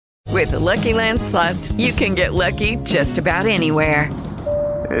With the Lucky Land Slots, you can get lucky just about anywhere.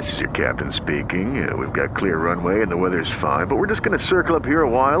 This is your captain speaking. We've got clear runway and the weather's fine, but we're just going to circle up here a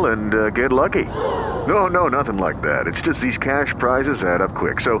while and get lucky. No, nothing like that. It's just these cash prizes add up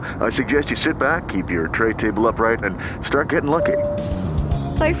quick. So I suggest you sit back, keep your tray table upright, and start getting lucky.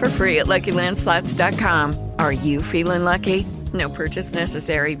 Play for free at LuckyLandSlots.com. Are you feeling lucky? No purchase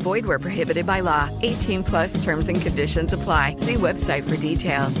necessary. Void where prohibited by law. 18 plus terms and conditions apply. See website for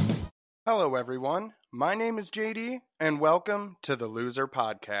details. Hello, everyone. My name is JD, and welcome to the Loser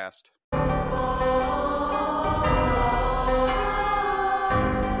Podcast.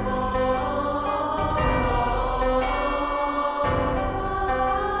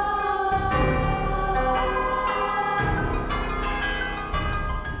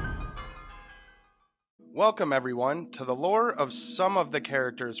 Welcome, everyone, to the lore of some of the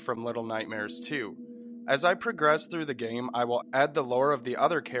characters from Little Nightmares 2. As I progress through the game, I will add the lore of the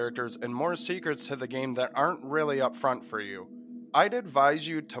other characters and more secrets to the game that aren't really up front for you. I'd advise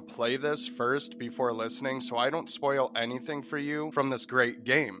you to play this first before listening so I don't spoil anything for you from this great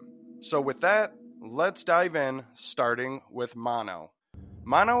game. So with that, let's dive in, starting with Mono.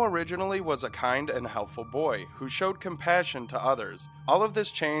 Mono originally was a kind and helpful boy who showed compassion to others. All of this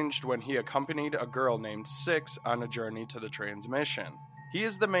changed when he accompanied a girl named Six on a journey to the transmission. He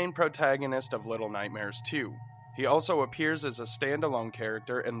is the main protagonist of Little Nightmares 2. He also appears as a standalone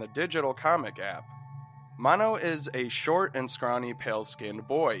character in the digital comic app. Mono is a short and scrawny pale-skinned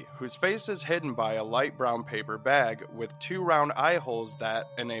boy whose face is hidden by a light brown paper bag with two round eye holes that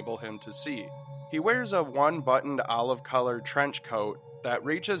enable him to see. He wears a one-buttoned olive-colored trench coat that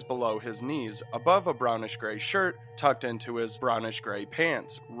reaches below his knees above a brownish-gray shirt tucked into his brownish-gray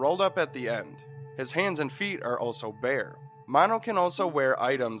pants, rolled up at the end. His hands and feet are also bare. Mono can also wear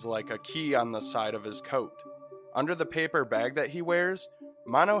items like a key on the side of his coat. Under the paper bag that he wears,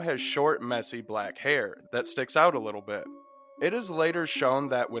 Mono has short, messy black hair that sticks out a little bit. It is later shown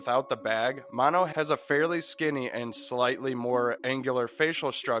that without the bag, Mono has a fairly skinny and slightly more angular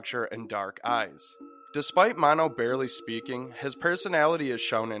facial structure and dark eyes. Despite Mono barely speaking, his personality is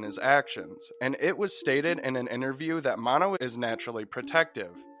shown in his actions, and it was stated in an interview that Mono is naturally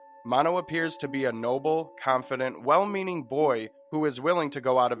protective. Mono appears to be a noble, confident, well-meaning boy who is willing to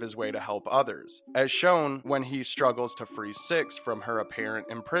go out of his way to help others, as shown when he struggles to free Six from her apparent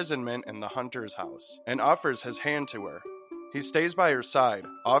imprisonment in the hunter's house, and offers his hand to her. He stays by her side,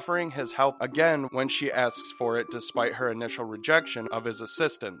 offering his help again when she asks for it despite her initial rejection of his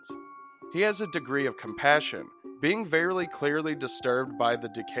assistance. He has a degree of compassion, being very clearly disturbed by the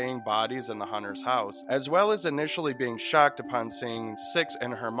decaying bodies in the hunter's house, as well as initially being shocked upon seeing Six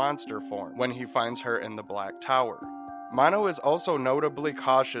in her monster form when he finds her in the Black Tower. Mono is also notably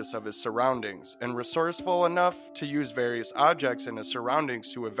cautious of his surroundings, and resourceful enough to use various objects in his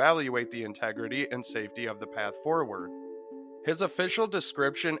surroundings to evaluate the integrity and safety of the path forward. His official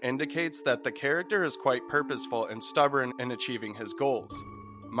description indicates that the character is quite purposeful and stubborn in achieving his goals.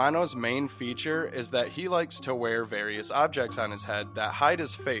 Mono's main feature is that he likes to wear various objects on his head that hide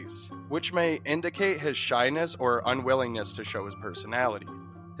his face, which may indicate his shyness or unwillingness to show his personality.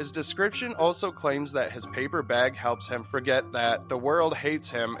 His description also claims that his paper bag helps him forget that the world hates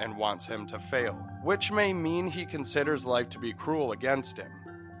him and wants him to fail, which may mean he considers life to be cruel against him.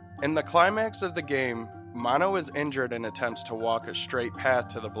 In the climax of the game, Mono is injured and attempts to walk a straight path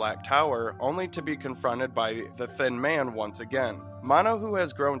to the Black Tower, only to be confronted by the Thin Man once again. Mono, who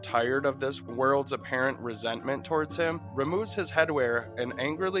has grown tired of this world's apparent resentment towards him, removes his headwear and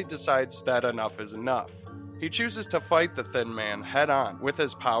angrily decides that enough is enough. He chooses to fight the Thin Man head-on with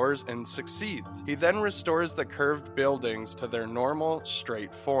his powers and succeeds. He then restores the curved buildings to their normal,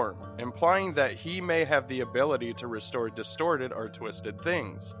 straight form, implying that he may have the ability to restore distorted or twisted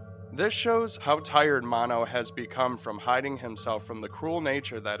things. This shows how tired Mono has become from hiding himself from the cruel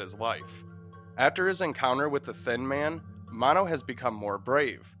nature that is life. After his encounter with the Thin Man, Mono has become more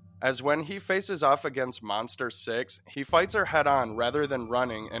brave, as when he faces off against Monster 6, he fights her head-on rather than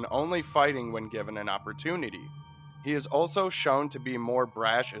running and only fighting when given an opportunity. He is also shown to be more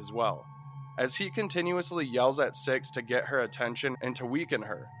brash as well, as he continuously yells at Six to get her attention and to weaken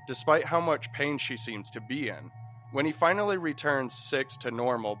her, despite how much pain she seems to be in. When he finally returns Six to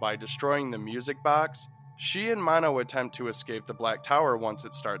normal by destroying the music box, she and Mono attempt to escape the Black Tower once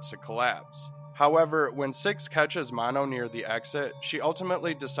it starts to collapse. However, when Six catches Mono near the exit, she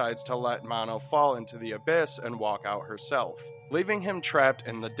ultimately decides to let Mono fall into the abyss and walk out herself, leaving him trapped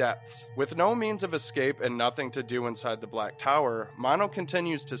in the depths. With no means of escape and nothing to do inside the Black Tower, Mono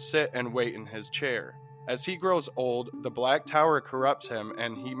continues to sit and wait in his chair. As he grows old, the Black Tower corrupts him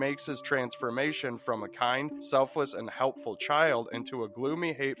and he makes his transformation from a kind, selfless, and helpful child into a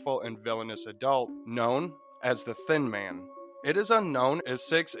gloomy, hateful, and villainous adult known as the Thin Man. It is unknown if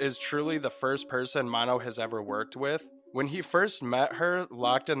Six is truly the first person Mono has ever worked with. When he first met her,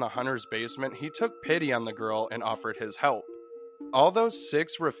 locked in the hunter's basement, he took pity on the girl and offered his help. Although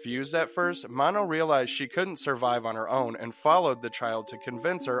Six refused at first, Mono realized she couldn't survive on her own and followed the child to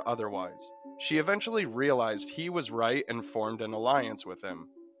convince her otherwise. She eventually realized he was right and formed an alliance with him.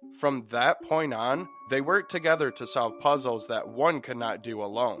 From that point on, they worked together to solve puzzles that one could not do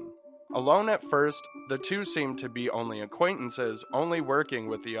alone. Alone at first, the two seemed to be only acquaintances, only working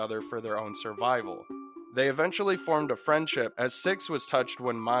with the other for their own survival. They eventually formed a friendship as Six was touched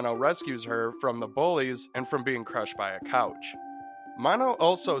when Mono rescues her from the bullies and from being crushed by a couch. Mono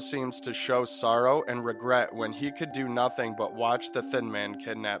also seems to show sorrow and regret when he could do nothing but watch the Thin Man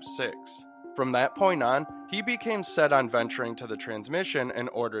kidnap Six. From that point on, he became set on venturing to the transmission in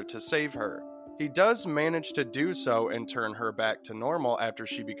order to save her. He does manage to do so and turn her back to normal after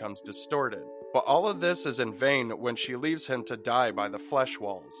she becomes distorted. But all of this is in vain when she leaves him to die by the flesh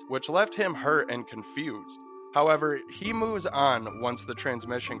walls, which left him hurt and confused. However, he moves on once the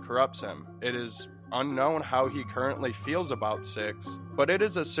transmission corrupts him. It is unknown how he currently feels about Six, but it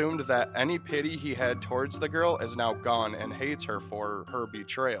is assumed that any pity he had towards the girl is now gone and hates her for her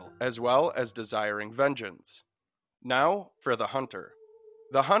betrayal, as well as desiring vengeance. Now, for the Hunter.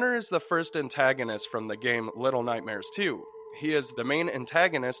 The Hunter is the first antagonist from the game Little Nightmares 2. He is the main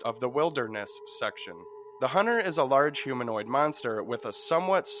antagonist of the Wilderness section. The Hunter is a large humanoid monster with a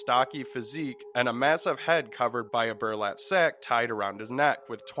somewhat stocky physique and a massive head covered by a burlap sack tied around his neck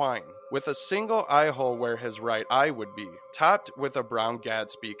with twine, with a single eye hole where his right eye would be, topped with a brown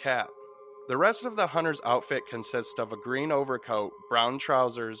Gatsby cap. The rest of the Hunter's outfit consists of a green overcoat, brown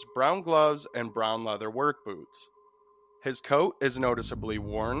trousers, brown gloves, and brown leather work boots. His coat is noticeably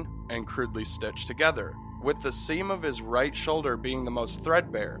worn and crudely stitched together, with the seam of his right shoulder being the most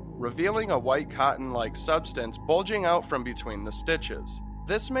threadbare, revealing a white cotton-like substance bulging out from between the stitches.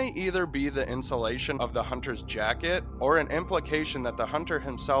 This may either be the insulation of the Hunter's jacket, or an implication that the Hunter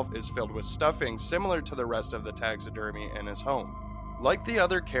himself is filled with stuffing similar to the rest of the taxidermy in his home. Like the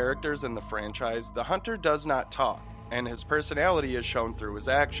other characters in the franchise, the Hunter does not talk, and his personality is shown through his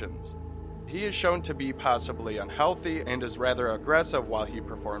actions. He is shown to be possibly unhealthy and is rather aggressive while he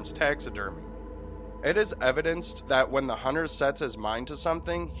performs taxidermy. It is evidenced that when the Hunter sets his mind to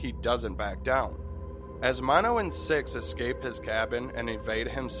something, he doesn't back down. As Mono and Six escape his cabin and evade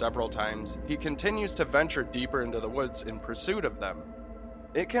him several times, he continues to venture deeper into the woods in pursuit of them.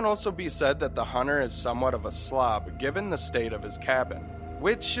 It can also be said that the Hunter is somewhat of a slob given the state of his cabin,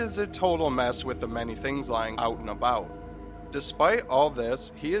 which is a total mess with the many things lying out and about. Despite all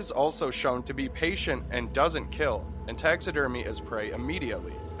this, he is also shown to be patient and doesn't kill, and taxidermy is prey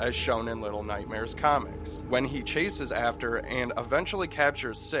immediately, as shown in Little Nightmares comics, when he chases after and eventually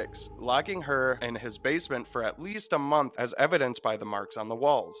captures Six, locking her in his basement for at least a month as evidenced by the marks on the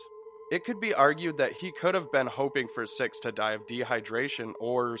walls. It could be argued that he could have been hoping for Six to die of dehydration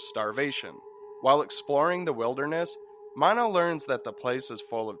or starvation. While exploring the wilderness, Mono learns that the place is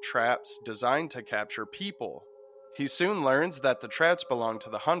full of traps designed to capture people. He soon learns that the traps belong to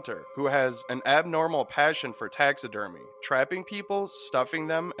the Hunter, who has an abnormal passion for taxidermy, trapping people, stuffing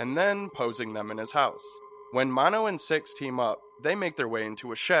them, and then posing them in his house. When Mono and Six team up, they make their way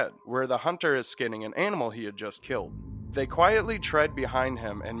into a shed, where the Hunter is skinning an animal he had just killed. They quietly tread behind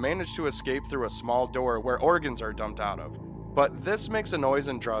him and manage to escape through a small door where organs are dumped out of, but this makes a noise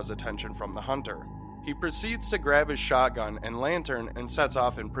and draws attention from the Hunter. He proceeds to grab his shotgun and lantern and sets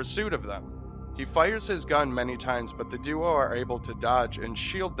off in pursuit of them. He fires his gun many times, but the duo are able to dodge and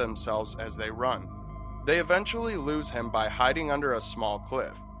shield themselves as they run. They eventually lose him by hiding under a small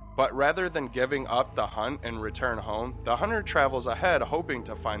cliff, but rather than giving up the hunt and return home, the Hunter travels ahead hoping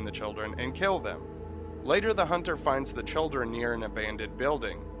to find the children and kill them. Later, the Hunter finds the children near an abandoned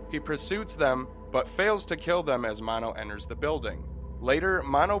building. He pursues them, but fails to kill them as Mono enters the building. Later,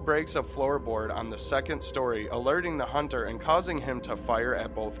 Mono breaks a floorboard on the second story, alerting the Hunter and causing him to fire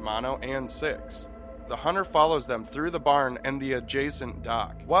at both Mono and Six. The Hunter follows them through the barn and the adjacent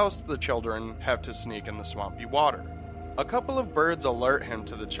dock, whilst the children have to sneak in the swampy water. A couple of birds alert him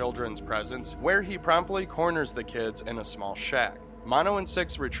to the children's presence, where he promptly corners the kids in a small shack. Mono and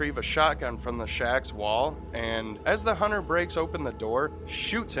Six retrieve a shotgun from the shack's wall, and as the Hunter breaks open the door,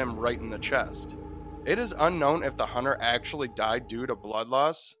 shoots him right in the chest. It is unknown if the Hunter actually died due to blood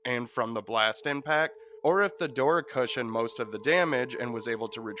loss and from the blast impact, or if the door cushioned most of the damage and was able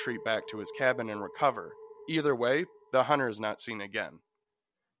to retreat back to his cabin and recover. Either way, the Hunter is not seen again.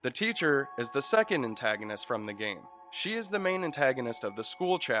 The teacher is the second antagonist from the game. She is the main antagonist of the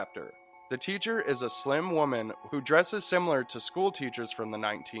school chapter. The teacher is a slim woman who dresses similar to school teachers from the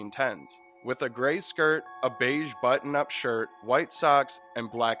 1910s, with a gray skirt, a beige button-up shirt, white socks,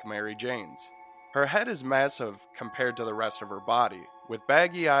 and black Mary Janes. Her head is massive compared to the rest of her body, with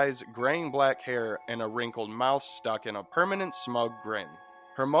baggy eyes, graying black hair, and a wrinkled mouth stuck in a permanent smug grin.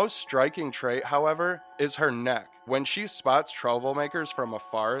 Her most striking trait, however, is her neck. When she spots troublemakers from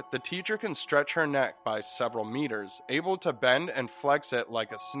afar, the teacher can stretch her neck by several meters, able to bend and flex it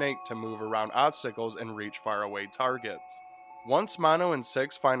like a snake to move around obstacles and reach faraway targets. Once Mono and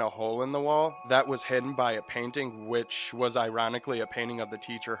Six find a hole in the wall that was hidden by a painting which was ironically a painting of the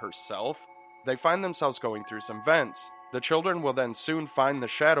teacher herself, they find themselves going through some vents. The children will then soon find the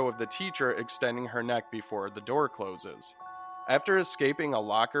shadow of the teacher extending her neck before the door closes. After escaping a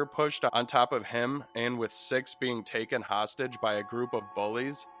locker pushed on top of him and with Six being taken hostage by a group of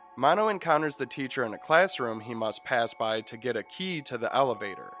bullies, Mono encounters the teacher in a classroom he must pass by to get a key to the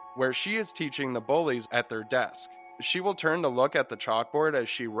elevator, where she is teaching the bullies at their desk. She will turn to look at the chalkboard as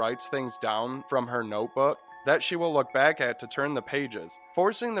she writes things down from her notebook that she will look back at to turn the pages,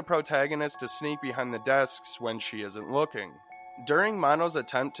 forcing the protagonist to sneak behind the desks when she isn't looking. During Mono's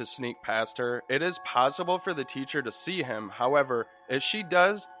attempt to sneak past her, it is possible for the teacher to see him. However, if she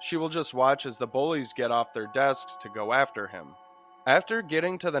does, she will just watch as the bullies get off their desks to go after him. After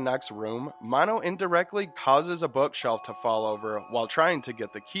getting to the next room, Mono indirectly causes a bookshelf to fall over while trying to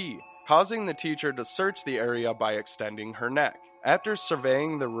get the key, causing the teacher to search the area by extending her neck. After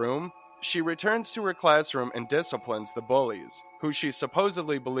surveying the room, she returns to her classroom and disciplines the bullies, who she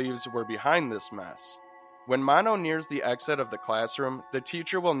supposedly believes were behind this mess. When Mono nears the exit of the classroom, the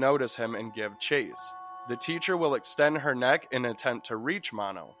teacher will notice him and give chase. The teacher will extend her neck in an attempt to reach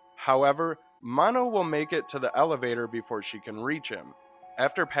Mono. However, Mono will make it to the elevator before she can reach him.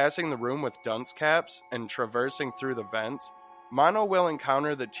 After passing the room with dunce caps and traversing through the vents, Mono will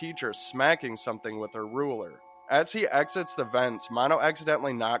encounter the teacher smacking something with her ruler. As he exits the vents, Mono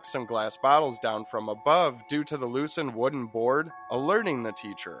accidentally knocks some glass bottles down from above due to the loosened wooden board, alerting the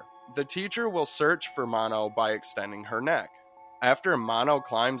teacher. The teacher will search for Mono by extending her neck. After Mono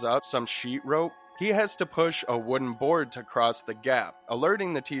climbs up some sheet rope, he has to push a wooden board to cross the gap,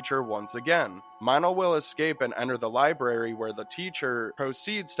 alerting the teacher once again. Mono will escape and enter the library, where the teacher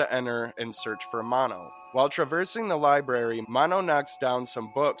proceeds to enter and search for Mono. While traversing the library, Mono knocks down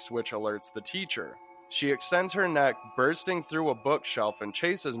some books, which alerts the teacher. She extends her neck, bursting through a bookshelf, and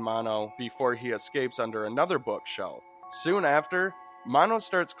chases Mono before he escapes under another bookshelf. Soon after, Mono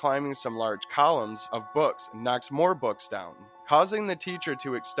starts climbing some large columns of books and knocks more books down, causing the teacher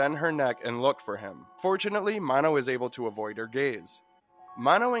to extend her neck and look for him. Fortunately, Mono is able to avoid her gaze.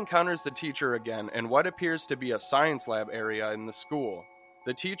 Mono encounters the teacher again in what appears to be a science lab area in the school.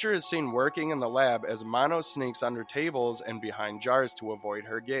 The teacher is seen working in the lab as Mono sneaks under tables and behind jars to avoid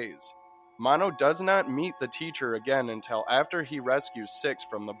her gaze. Mono does not meet the teacher again until after he rescues Six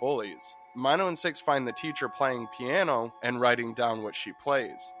from the bullies. Mono and Six find the teacher playing piano and writing down what she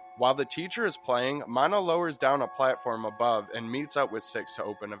plays. While the teacher is playing, Mono lowers down a platform above and meets up with Six to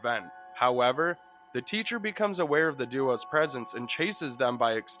open a vent. However, the teacher becomes aware of the duo's presence and chases them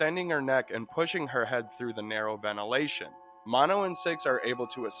by extending her neck and pushing her head through the narrow ventilation. Mono and Six are able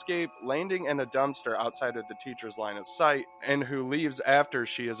to escape, landing in a dumpster outside of the teacher's line of sight, and who leaves after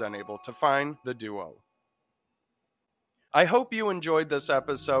she is unable to find the duo. I hope you enjoyed this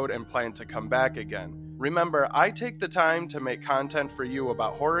episode and plan to come back again. Remember, I take the time to make content for you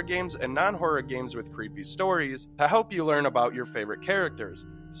about horror games and non-horror games with creepy stories to help you learn about your favorite characters.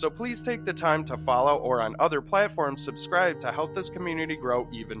 So please take the time to follow, or on other platforms subscribe to help this community grow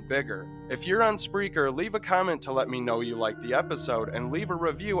even bigger. If you're on Spreaker, leave a comment to let me know you liked the episode, and leave a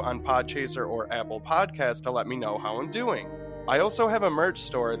review on Podchaser or Apple Podcasts to let me know how I'm doing. I also have a merch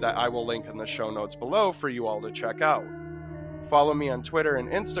store that I will link in the show notes below for you all to check out. Follow me on Twitter and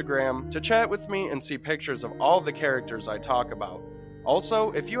Instagram to chat with me and see pictures of all the characters I talk about.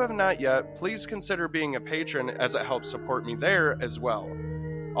 Also, if you have not yet, please consider being a patron, as it helps support me there as well.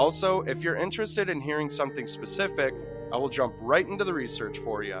 Also, if you're interested in hearing something specific, I will jump right into the research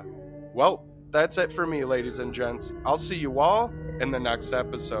for you. Well, that's it for me, ladies and gents. I'll see you all in the next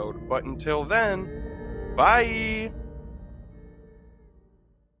episode. But until then, bye!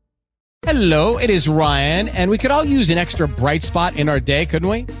 Hello, it is Ryan, and we could all use an extra bright spot in our day, couldn't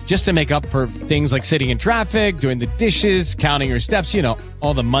we? Just to make up for things like sitting in traffic, doing the dishes, counting your steps, you know,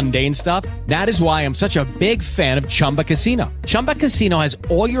 all the mundane stuff. That is why I'm such a big fan of Chumba Casino. Chumba Casino has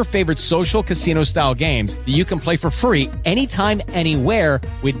all your favorite social casino-style games that you can play for free anytime, anywhere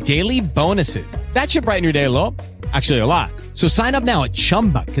with daily bonuses. That should brighten your day a little. Actually, a lot. So sign up now at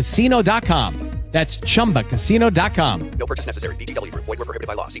ChumbaCasino.com. That's ChumbaCasino.com. No purchase necessary. VGW Group. Void where prohibited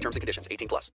by law. See terms and conditions. 18+.